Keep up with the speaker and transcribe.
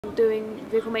I'm doing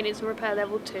vehicle maintenance and repair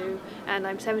level 2 and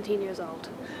I'm 17 years old.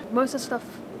 Most of the stuff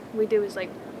we do is like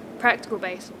practical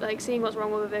based, like seeing what's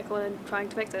wrong with a vehicle and trying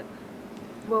to fix it.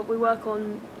 Well, we work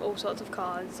on all sorts of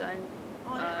cars and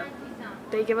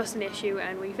they give us an issue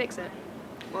and we fix it.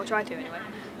 Well, try to anyway.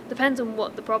 Depends on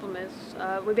what the problem is.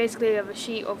 We basically have a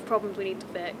sheet of problems we need to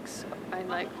fix and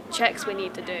like checks we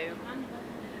need to do.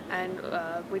 And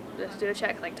we do a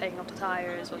check like taking off the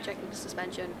tyres or checking the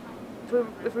suspension.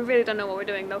 If we really don't know what we're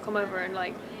doing, they'll come over and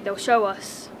like they'll show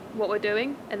us what we're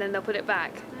doing and then they'll put it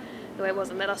back the way it was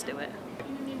and let us do it.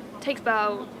 It takes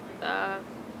about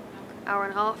hour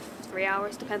and a half, 3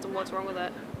 hours, depends on what's wrong with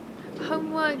it.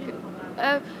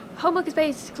 Homework is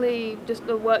basically just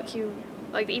the work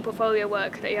like the e-portfolio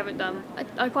work that you haven't done.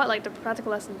 I quite like the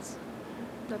practical lessons.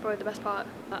 They're probably the best part.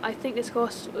 I think this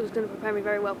course was going to prepare me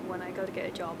very well for when I go to get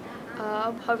a job.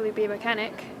 I'll hopefully be a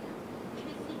mechanic,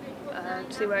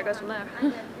 see where it goes from there.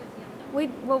 We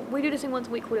do this thing once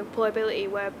a week called employability,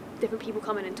 where different people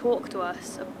come in and talk to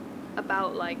us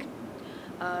about like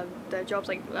their jobs.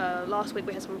 Like last week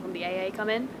we had someone from the AA come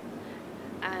in,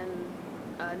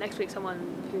 and next week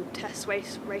someone who tests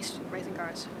racing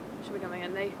cars should be coming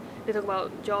in. They talk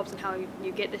about jobs and how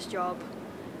you get this job.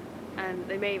 And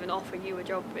they may even offer you a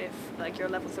job if like you're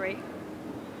level 3.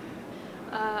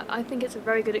 I think it's a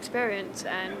very good experience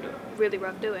and really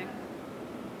worth doing.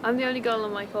 I'm the only girl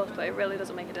on my course, but it really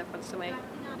doesn't make a difference to me.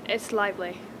 It's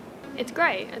lively. It's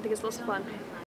great. I think it's lots of fun.